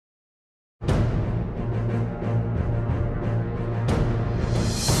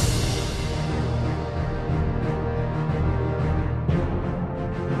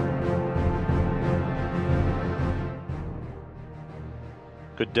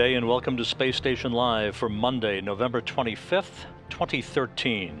Good day and welcome to Space Station Live for Monday, November 25th,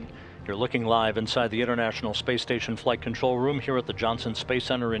 2013. You're looking live inside the International Space Station Flight Control Room here at the Johnson Space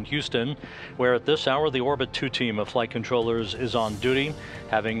Center in Houston, where at this hour the Orbit 2 team of flight controllers is on duty,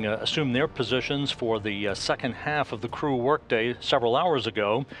 having assumed their positions for the second half of the crew workday several hours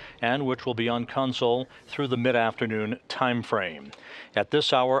ago, and which will be on console through the mid-afternoon time frame. At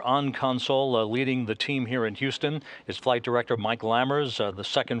this hour on console, leading the team here in Houston is Flight Director Mike Lammers, the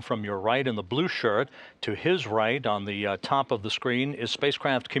second from your right in the blue shirt. To his right on the top of the screen is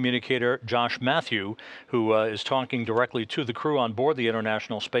Spacecraft Communicator Josh Matthew, who is talking directly to the crew on board the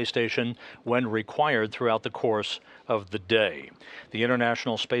International Space Station when required throughout the course of the day. The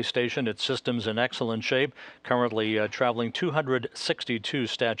International Space Station, its systems in excellent shape, currently traveling 262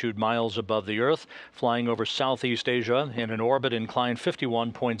 statute miles above the Earth, flying over Southeast Asia in an orbit inclined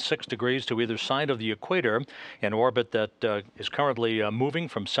 51.6 degrees to either side of the equator, an orbit that is currently moving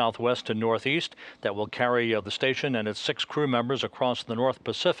from southwest to northeast that will carry the station and its 6 crew members across the North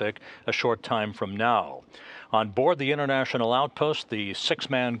Pacific a short time from now. On board the International Outpost, the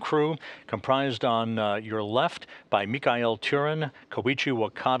 6-man crew, comprised on your left by Mikhail Turin, Koichi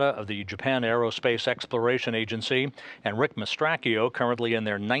Wakata of the Japan Aerospace Exploration Agency, and Rick Mastracchio, currently in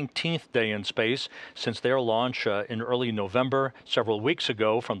their 19th day in space since their launch in early November several weeks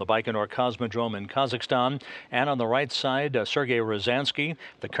ago from the Baikonur Cosmodrome in Kazakhstan. And on the right side, Sergei Ryazanskiy,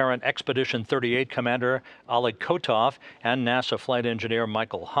 the current Expedition 38 commander Oleg Kotov, and NASA flight engineer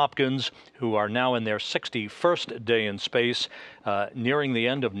Michael Hopkins, who are now in their 61st day in space, nearing the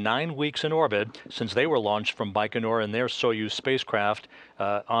end of 9 weeks in orbit since they were launched from Baikonur in their Soyuz spacecraft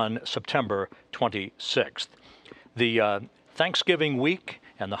on September 26th. The Thanksgiving week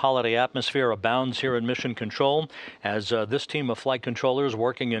and the holiday atmosphere abounds here in Mission Control as this team of flight controllers,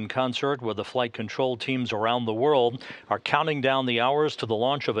 working in concert with the flight control teams around the world, are counting down the hours to the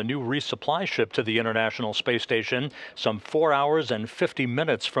launch of a new resupply ship to the International Space Station some 4 hours and 50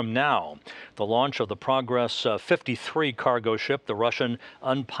 minutes from now. The launch of the Progress 53 cargo ship, the Russian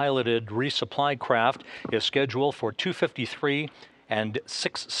unpiloted resupply craft, is scheduled for 2:53 and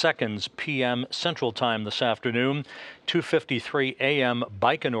 6 seconds p.m. Central Time this afternoon, 2:53 a.m.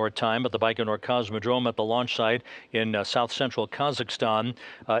 Baikonur time at the Baikonur Cosmodrome at the launch site in south-central Kazakhstan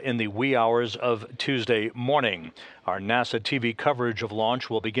in the wee hours of Tuesday morning. Our NASA TV coverage of launch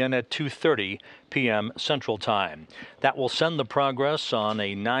will begin at 2:30 p.m. Central Time. That will send the Progress on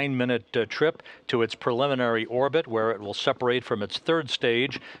a 9-minute trip to its preliminary orbit, where it will separate from its third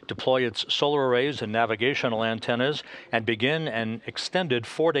stage, deploy its solar arrays and navigational antennas, and begin an extended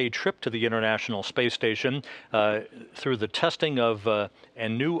 4-day trip to the International Space Station through the testing of a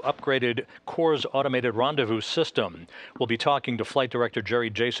new upgraded CORS automated rendezvous system. We'll be talking to Flight Director Jerry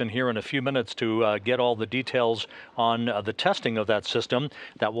Jason here in a few minutes to get all the details on the testing of that system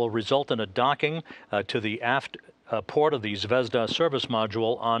that will result in a docking to the aft port of the Zvezda service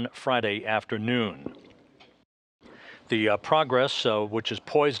module on Friday afternoon. The Progress, which is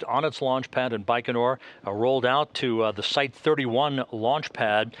poised on its launch pad in Baikonur, rolled out to the Site 31 launch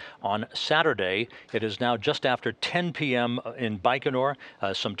pad on Saturday. It is now just after 10 p.m. in Baikonur,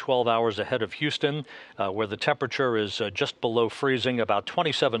 some 12 hours ahead of Houston, where the temperature is just below freezing, about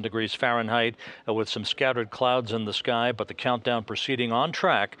 27 degrees Fahrenheit, with some scattered clouds in the sky, but the countdown proceeding on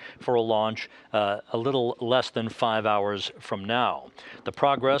track for a launch a little less than 5 hours from now. The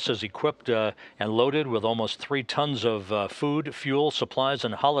Progress is equipped and loaded with almost 3 tons of food, fuel, supplies,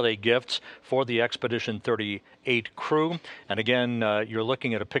 and holiday gifts for the Expedition 38 crew. And again, you're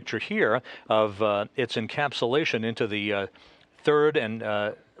looking at a picture here of its encapsulation into the third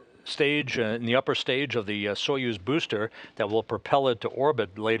and stage, in the upper stage of the Soyuz booster that will propel it to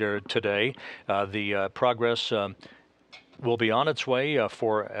orbit later today. The Progress will be on its way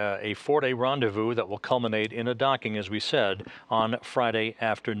for a 4-day rendezvous that will culminate in a docking, as we said, on Friday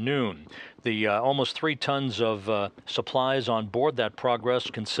afternoon. The almost 3 tons of supplies on board that Progress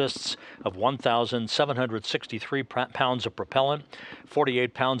consists of 1,763 pounds of propellant,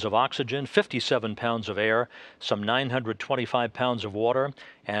 48 pounds of oxygen, 57 pounds of air, some 925 pounds of water,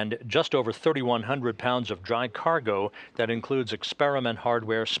 and just over 3,100 pounds of dry cargo that includes experiment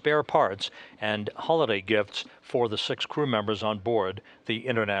hardware, spare parts, and holiday gifts for the 6 crew members on board the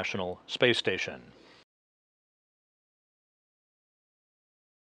International Space Station.